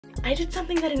I did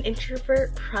something that an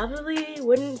introvert probably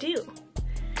wouldn't do.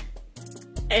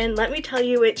 And let me tell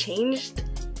you, it changed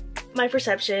my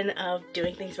perception of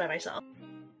doing things by myself.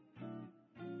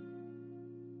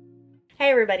 Hey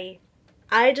everybody,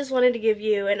 I just wanted to give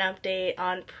you an update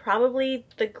on probably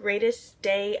the greatest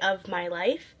day of my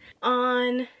life.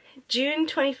 On June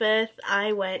 25th,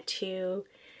 I went to,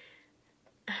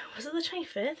 was it the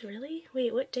 25th, really?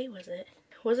 Wait, what day was it?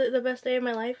 Was it the best day of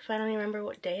my life? I don't even remember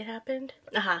what day it happened.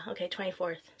 Okay,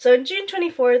 24th. So on June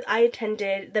 24th, I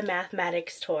attended the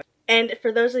Mathematics Tour. And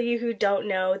for those of you who don't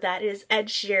know, that is Ed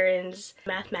Sheeran's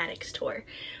Mathematics Tour,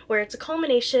 where it's a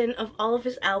culmination of all of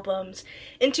his albums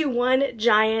into one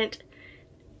giant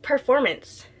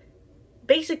performance.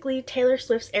 Basically, Taylor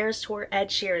Swift's Eras Tour, Ed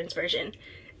Sheeran's version.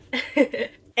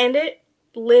 And it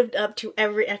lived up to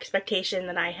every expectation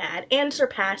that I had, and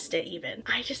surpassed it even.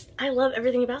 I love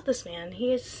everything about this man.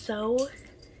 He is so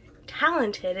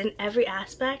talented in every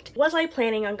aspect. Was I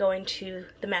planning on going to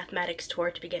the Mathematics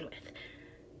Tour to begin with?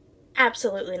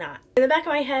 Absolutely not. In the back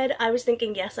of my head, I was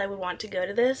thinking yes, I would want to go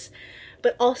to this,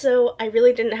 but also I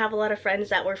really didn't have a lot of friends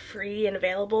that were free and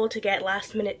available to get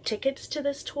last-minute tickets to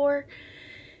this tour,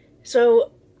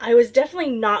 so I was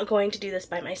definitely not going to do this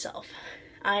by myself.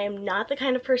 I am not the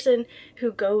kind of person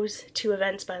who goes to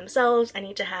events by themselves. I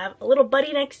need to have a little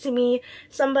buddy next to me,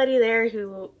 somebody there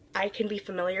who I can be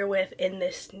familiar with in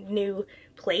this new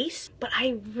place. But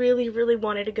I really, really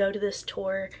wanted to go to this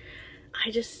tour.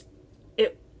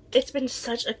 It's been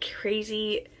such a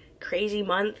crazy, crazy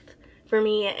month for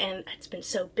me, and it's been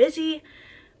so busy.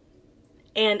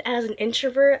 And as an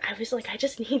introvert, I was like, I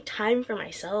just need time for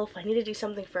myself. I need to do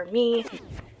something for me.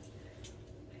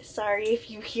 Sorry if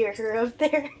you hear her up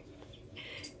there.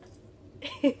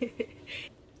 It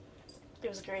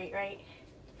was great, right?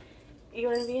 You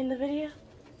want to be in the video?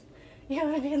 You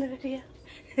want to be in the video?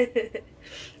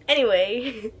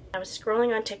 Anyway, I was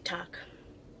scrolling on TikTok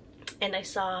and I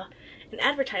saw an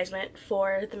advertisement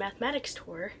for the Mathematics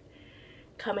Tour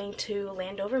coming to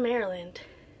Landover, Maryland.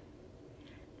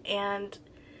 And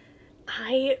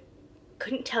I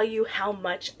couldn't tell you how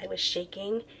much I was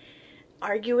shaking,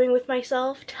 arguing with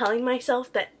myself, telling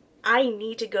myself that I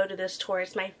need to go to this tour.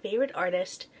 It's my favorite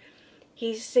artist.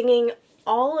 He's singing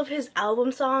all of his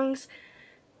album songs.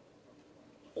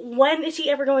 When is he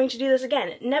ever going to do this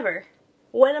again? Never.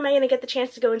 When am I going to get the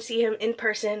chance to go and see him in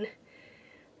person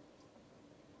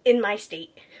in my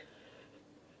state?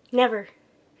 Never.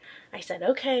 I said,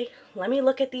 okay, let me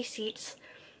look at these seats.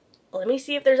 Let me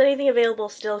see if there's anything available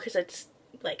still, because it's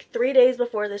like 3 days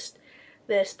before this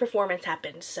performance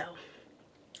happens, so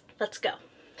let's go.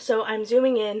 So I'm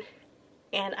zooming in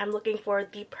and I'm looking for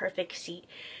the perfect seat.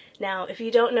 Now, if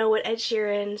you don't know what Ed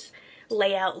Sheeran's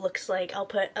layout looks like, I'll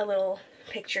put a little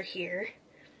picture here.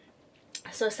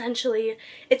 So essentially,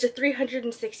 it's a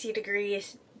 360-degree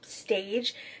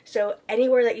stage, so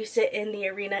anywhere that you sit in the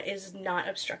arena is not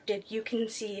obstructed. You can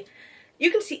see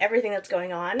everything that's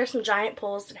going on. There's some giant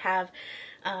poles that have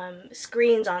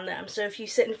screens on them, so if you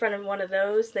sit in front of one of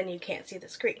those, then you can't see the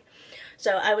screen.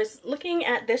 So I was looking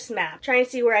at this map, trying to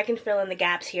see where I can fill in the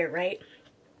gaps here, right?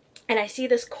 And I see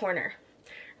this corner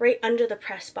right under the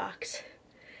press box,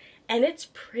 and it's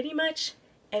pretty much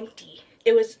empty.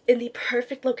 It was in the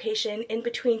perfect location in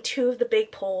between two of the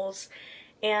big poles,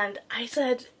 and I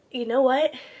said, you know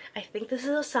what? I think this is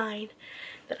a sign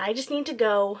that I just need to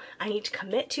go. I need to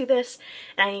commit to this,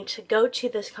 and I need to go to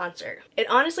this concert. It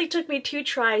honestly took me 2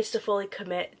 tries to fully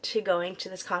commit to going to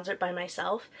this concert by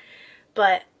myself,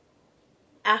 but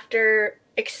after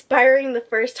expiring the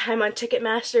first time on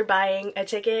Ticketmaster buying a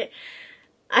ticket,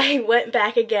 I went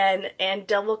back again and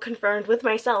double confirmed with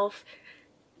myself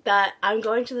that I'm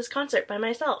going to this concert by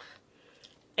myself.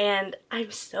 And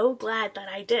I'm so glad that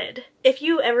I did. If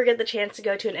you ever get the chance to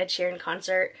go to an Ed Sheeran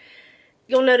concert,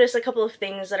 you'll notice a couple of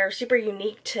things that are super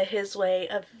unique to his way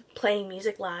of playing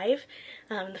music live.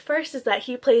 The first is that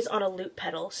he plays on a loop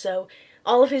pedal, so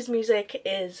all of his music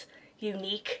is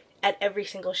unique at every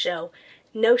single show.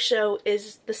 No show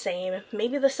is the same.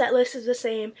 Maybe the set list is the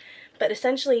same, but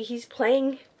essentially he's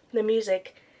playing the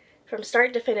music from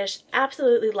start to finish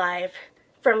absolutely live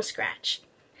from scratch.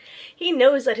 He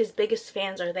knows that his biggest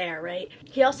fans are there, right?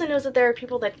 He also knows that there are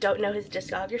people that don't know his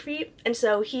discography, and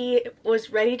so he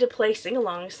was ready to play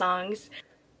sing-along songs.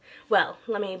 Well,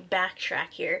 let me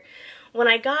backtrack here. When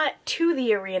I got to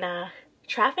the arena,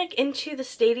 traffic into the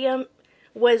stadium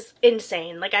was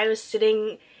insane. Like, I was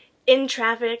sitting in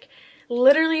traffic,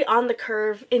 literally on the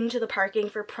curve into the parking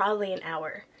for probably an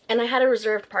hour. And I had a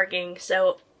reserved parking,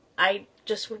 so I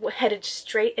just headed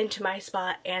straight into my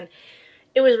spot, and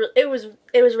it was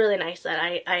really nice that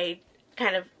I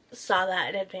kind of saw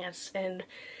that in advance and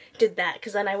did that,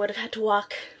 because then I would have had to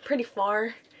walk pretty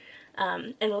far.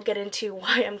 And we'll get into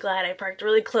why I'm glad I parked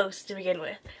really close to begin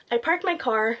with. I parked my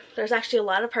car. There's actually a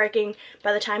lot of parking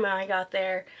by the time I got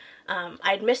there.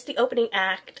 I'd missed the opening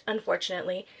act,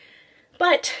 unfortunately,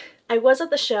 but I was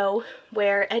at the show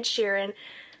where Ed Sheeran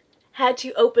had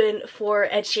to open for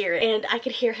Ed Sheeran, and I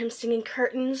could hear him singing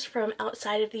Curtains from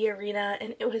outside of the arena,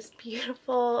 and it was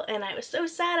beautiful, and I was so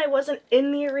sad I wasn't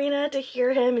in the arena to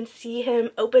hear him and see him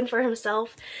open for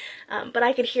himself, but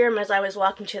I could hear him as I was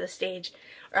walking to the stage,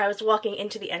 or I was walking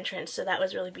into the entrance, so that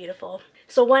was really beautiful.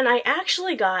 So when I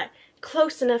actually got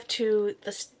close enough to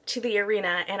the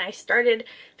arena and I started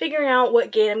figuring out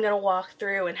what gate I'm going to walk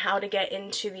through and how to get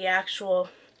into the actual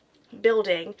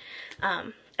building,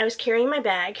 I was carrying my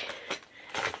bag.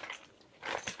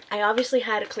 I obviously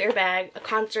had a clear bag, a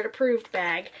concert approved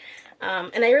bag,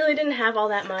 and I really didn't have all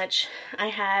that much. I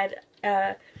had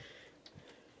a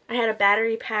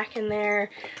battery pack in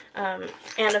there, and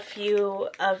a few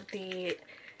of the,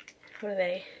 what are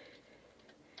they,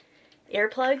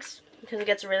 earplugs, because it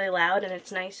gets really loud and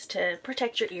it's nice to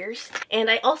protect your ears. And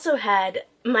I also had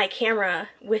my camera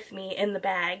with me in the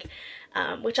bag,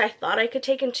 which I thought I could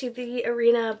take into the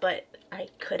arena, but I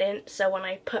couldn't. So when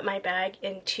I put my bag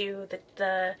into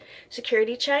the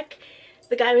security check,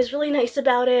 the guy was really nice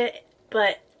about it,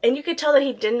 and you could tell that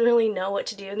he didn't really know what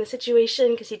to do in the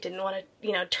situation, because he didn't want to,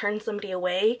 you know, turn somebody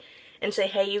away and say,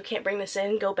 hey, you can't bring this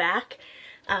in, go back.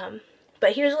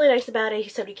 But he was really nice about it. He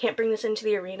said, you can't bring this into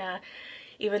the arena,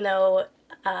 even though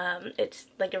it's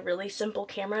like a really simple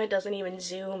camera. It doesn't even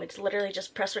zoom. It's literally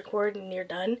just press record and you're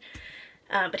done.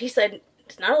 But he said,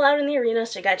 it's not allowed in the arena,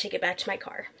 so I gotta take it back to my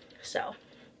car. So,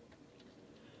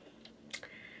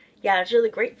 yeah, I was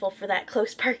really grateful for that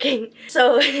close parking.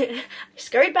 So, I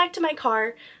scurried back to my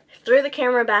car, threw the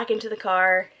camera back into the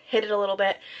car, hit it a little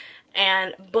bit,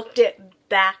 and booked it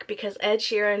back because Ed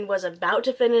Sheeran was about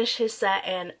to finish his set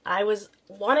and I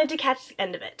wanted to catch the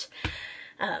end of it.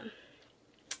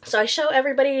 So I show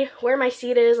everybody where my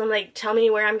seat is. I'm like, tell me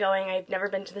where I'm going. I've never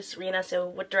been to this arena, so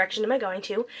what direction am I going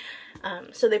to?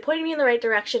 So they pointed me in the right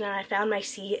direction and I found my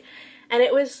seat, and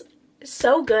it was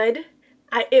so good.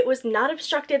 It was not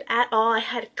obstructed at all. I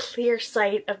had clear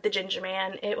sight of the Ginger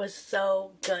Man. It was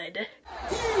so good.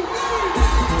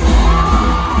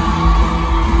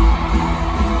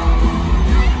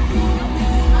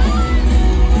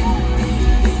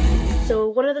 So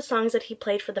one of the songs that he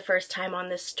played for the first time on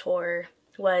this tour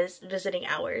was Visiting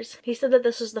Hours. He said that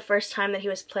this was the first time that he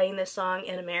was playing this song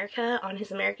in America on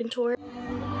his American tour.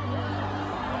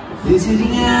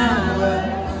 Visiting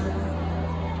hours,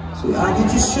 so I could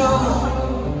just show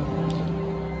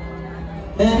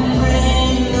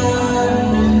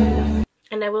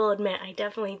and I will admit, I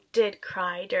definitely did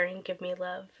cry during Give Me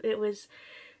Love. It was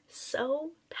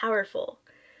so powerful.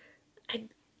 I'm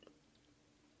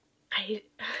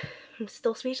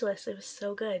still speechless. It was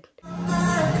so good.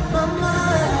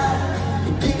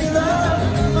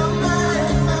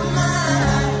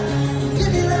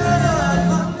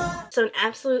 So an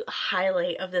absolute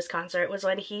highlight of this concert was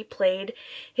when he played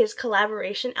his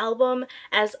collaboration album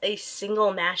as a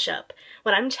single mashup.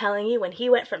 When I'm telling you, when he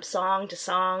went from song to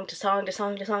song to song to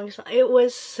song to song to song, it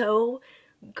was so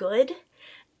good.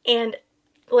 And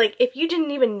like, if you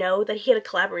didn't even know that he had a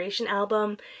collaboration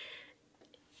album,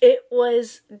 it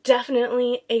was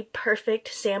definitely a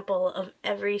perfect sample of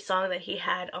every song that he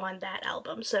had on that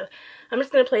album. So I'm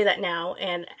just going to play that now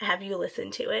and have you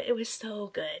listen to it. It was so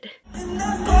good.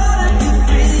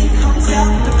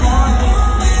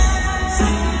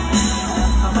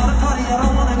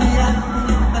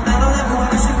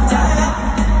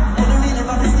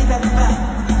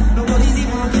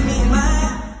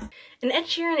 And Ed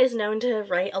Sheeran is known to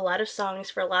write a lot of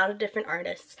songs for a lot of different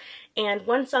artists, and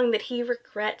one song that he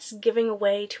regrets giving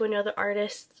away to another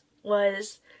artist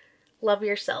was Love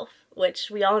Yourself,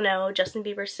 which we all know Justin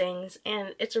Bieber sings,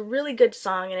 and it's a really good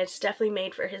song and it's definitely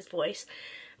made for his voice.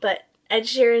 But Ed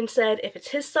Sheeran said if it's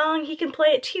his song, he can play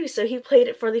it too, so he played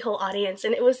it for the whole audience,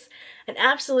 and it was an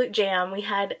absolute jam. We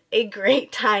had a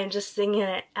great time just singing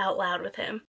it out loud with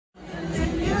him. If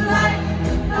you like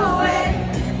the way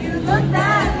you look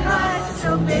that much,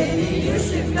 so baby you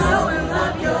should go and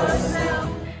love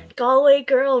yourself. Galway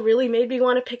Girl really made me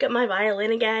want to pick up my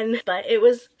violin again, but it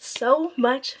was so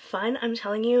much fun. I'm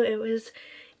telling you,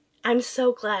 I'm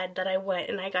so glad that I went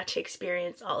and I got to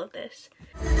experience all of this.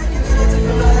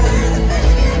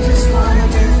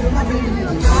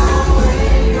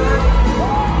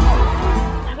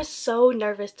 I was so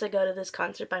nervous to go to this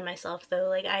concert by myself though.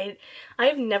 Like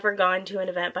I've never gone to an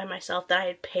event by myself that I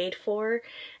had paid for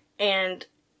and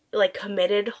like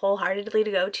committed wholeheartedly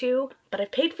to go to, but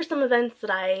I've paid for some events that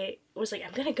I was like,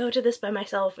 I'm gonna go to this by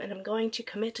myself and I'm going to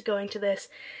commit to going to this,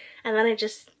 and then I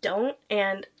just don't.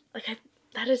 And like,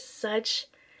 that is such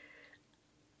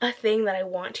a thing that I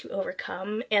want to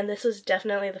overcome, and this was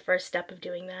definitely the first step of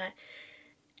doing that,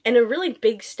 and a really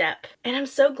big step, and I'm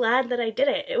so glad that I did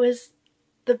it. It was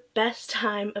the best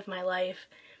time of my life.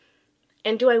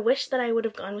 And do I wish that I would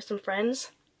have gone with some friends?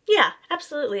 Yeah,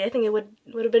 absolutely. I think it would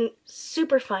have been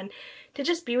super fun to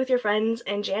just be with your friends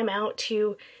and jam out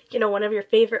to, you know, one of your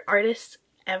favorite artists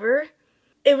ever.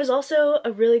 It was also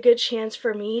a really good chance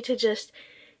for me to just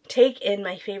take in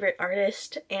my favorite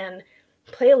artist and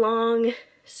play along,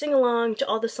 sing along to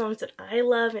all the songs that I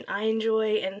love and I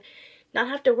enjoy, and not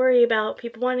have to worry about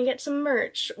people wanting to get some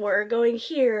merch or going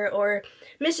here or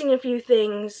missing a few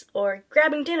things or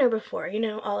grabbing dinner before, you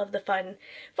know, all of the fun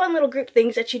little group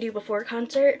things that you do before a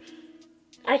concert.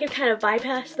 I could kind of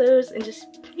bypass those and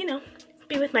just, you know,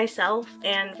 be with myself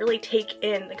and really take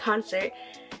in the concert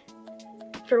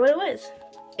for what it was.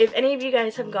 If any of you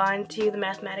guys have gone to the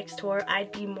mathematics tour,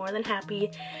 I'd be more than happy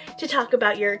to talk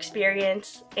about your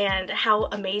experience and how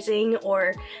amazing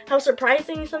or how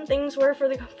surprising some things were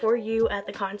for you at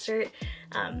the concert.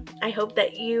 I hope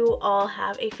that you all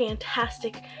have a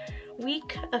fantastic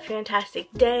week, a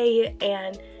fantastic day,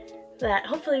 and that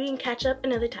hopefully we can catch up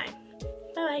another time.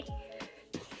 Bye bye.